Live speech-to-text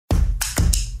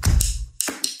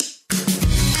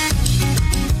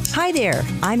Hi there,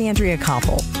 I'm Andrea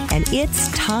Koppel, and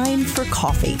it's Time for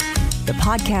Coffee, the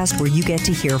podcast where you get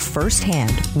to hear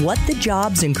firsthand what the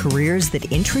jobs and careers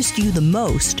that interest you the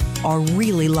most are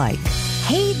really like.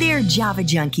 Hey there, Java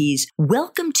Junkies.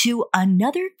 Welcome to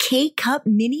another K-Cup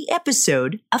mini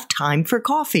episode of Time for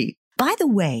Coffee. By the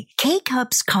way,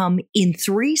 K-Cups come in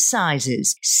 3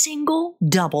 sizes, single,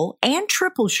 double, and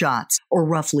triple shots, or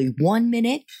roughly 1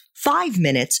 minute, 5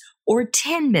 minutes, or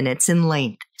 10 minutes in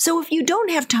length. So if you don't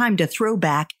have time to throw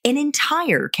back an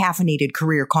entire caffeinated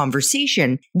career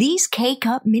conversation, these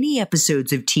K-Cup mini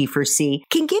episodes of T4C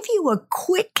can give you a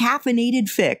quick caffeinated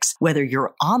fix, whether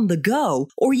you're on the go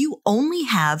or you only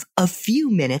have a few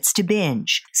minutes to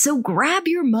binge. So grab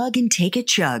your mug and take a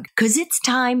chug, because it's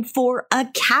time for a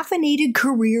caffeinated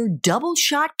career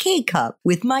DoubleShot K-Cup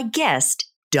with my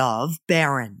guest, Dov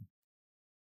Baron.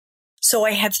 So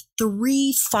I have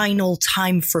 3 final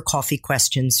Time for Coffee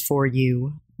questions for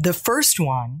you. The first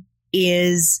one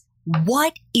is,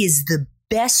 what is the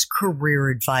best career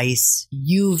advice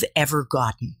you've ever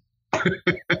gotten?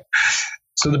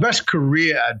 So the best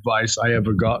career advice I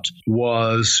ever got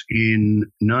was in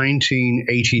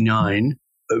 1989.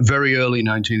 Very early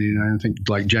 1989, I think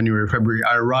like January or February.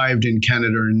 I arrived in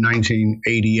Canada in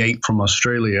 1988 from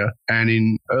Australia. And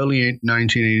in early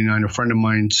 1989, a friend of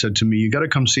mine said to me, you got to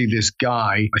come see this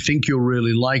guy. I think you'll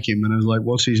really like him. And I was like,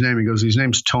 what's his name? He goes, his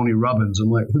name's Tony Robbins. I'm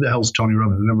like, who the hell's Tony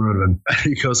Robbins? I've never heard of him.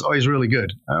 He goes, oh, he's really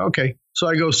good. Okay. So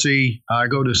I go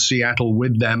to Seattle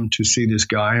with them to see this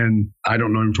guy, and I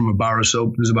don't know him from a bar of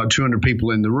soap. There's about 200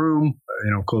 people in the room.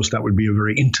 Of course, that would be a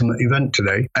very intimate event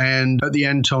today. And at the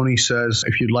end, Tony says,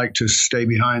 if you'd like to stay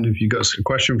behind, if you've got a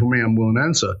question for me, I'm willing to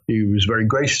answer. He was very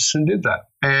gracious and did that.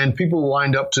 And people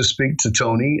lined up to speak to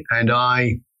Tony, and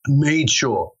I made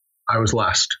sure I was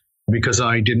last because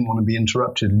I didn't want to be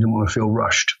interrupted. I didn't want to feel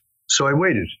rushed. So I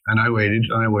waited and I waited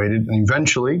and I waited. And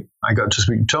eventually I got to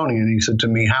speak to Tony, and he said to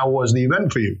me, how was the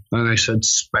event for you? And I said,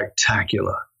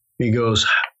 spectacular. He goes,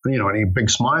 and a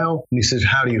big smile. And he said,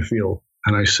 how do you feel?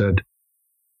 And I said,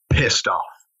 pissed off.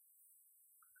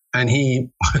 And he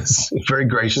was very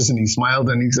gracious, and he smiled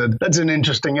and he said, that's an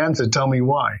interesting answer. Tell me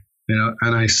why.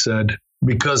 And I said,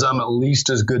 because I'm at least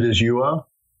as good as you are.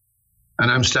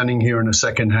 And I'm standing here in a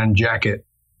secondhand jacket.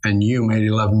 And you made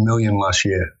 11 million last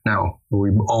year. Now,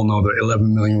 we all know that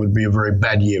 11 million would be a very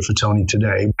bad year for Tony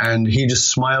today. And he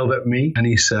just smiled at me and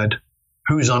he said,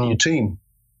 who's on your team?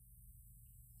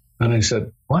 And I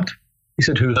said, what? He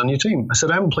said, who's on your team? I said,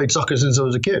 I haven't played soccer since I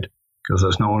was a kid. Because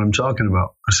that's not what I'm talking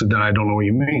about. I said, then I don't know what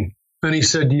you mean. And he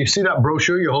said, do you see that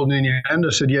brochure you're holding in your hand?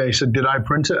 I said, yeah. He said, did I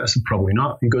print it? I said, probably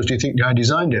not. He goes, do you think I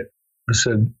designed it? I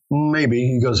said, maybe.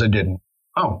 He goes, I didn't.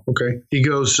 Oh, okay. He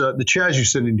goes, the chairs you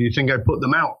sit in, do you think I put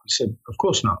them out? I said, of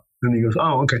course not. And he goes,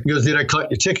 oh, okay. He goes, did I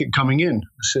collect your ticket coming in?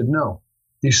 I said, no.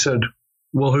 He said,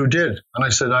 well, who did? And I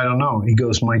said, I don't know. He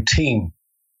goes, my team.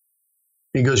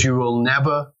 He goes, you will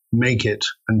never make it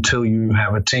until you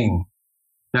have a team.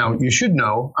 Now, you should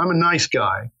know, I'm a nice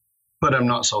guy, but I'm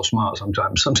not so smart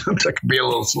sometimes. Sometimes I can be a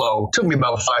little slow. It took me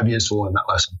about 5 years to learn that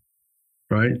lesson.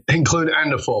 Right?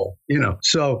 And a fall,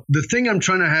 So the thing I'm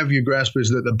trying to have you grasp is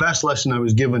that the best lesson I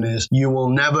was given is you will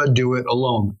never do it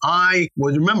alone.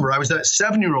 Remember, I was that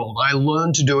 7-year-old. I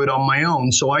learned to do it on my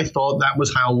own. So I thought that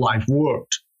was how life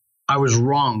worked. I was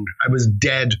wrong. I was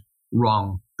dead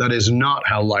wrong. That is not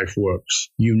how life works.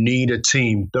 You need a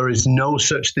team. There is no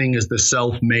such thing as the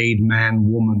self-made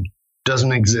man, woman.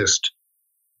 Doesn't exist.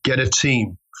 Get a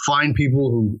team. Find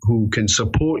people who can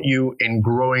support you in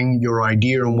growing your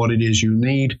idea and what it is you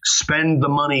need. Spend the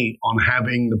money on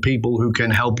having the people who can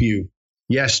help you.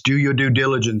 Yes, do your due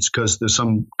diligence because there's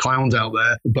some clowns out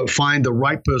there, but find the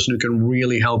right person who can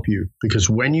really help you, because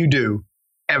when you do,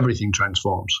 everything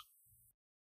transforms.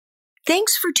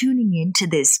 Thanks for tuning in to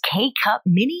this K-Cup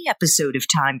mini episode of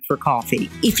Time for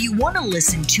Coffee. If you want to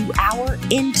listen to our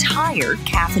entire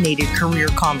caffeinated career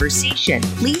conversation,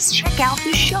 please check out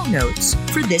the show notes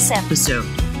for this episode.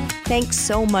 Thanks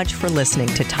so much for listening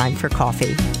to Time for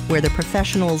Coffee, where the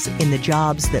professionals in the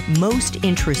jobs that most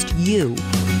interest you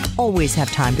always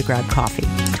have time to grab coffee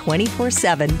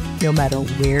 24/7, no matter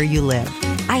where you live.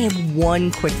 I have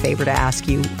one quick favor to ask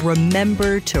you.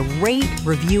 Remember to rate,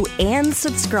 review, and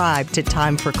subscribe to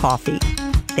Time for Coffee.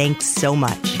 Thanks so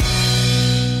much.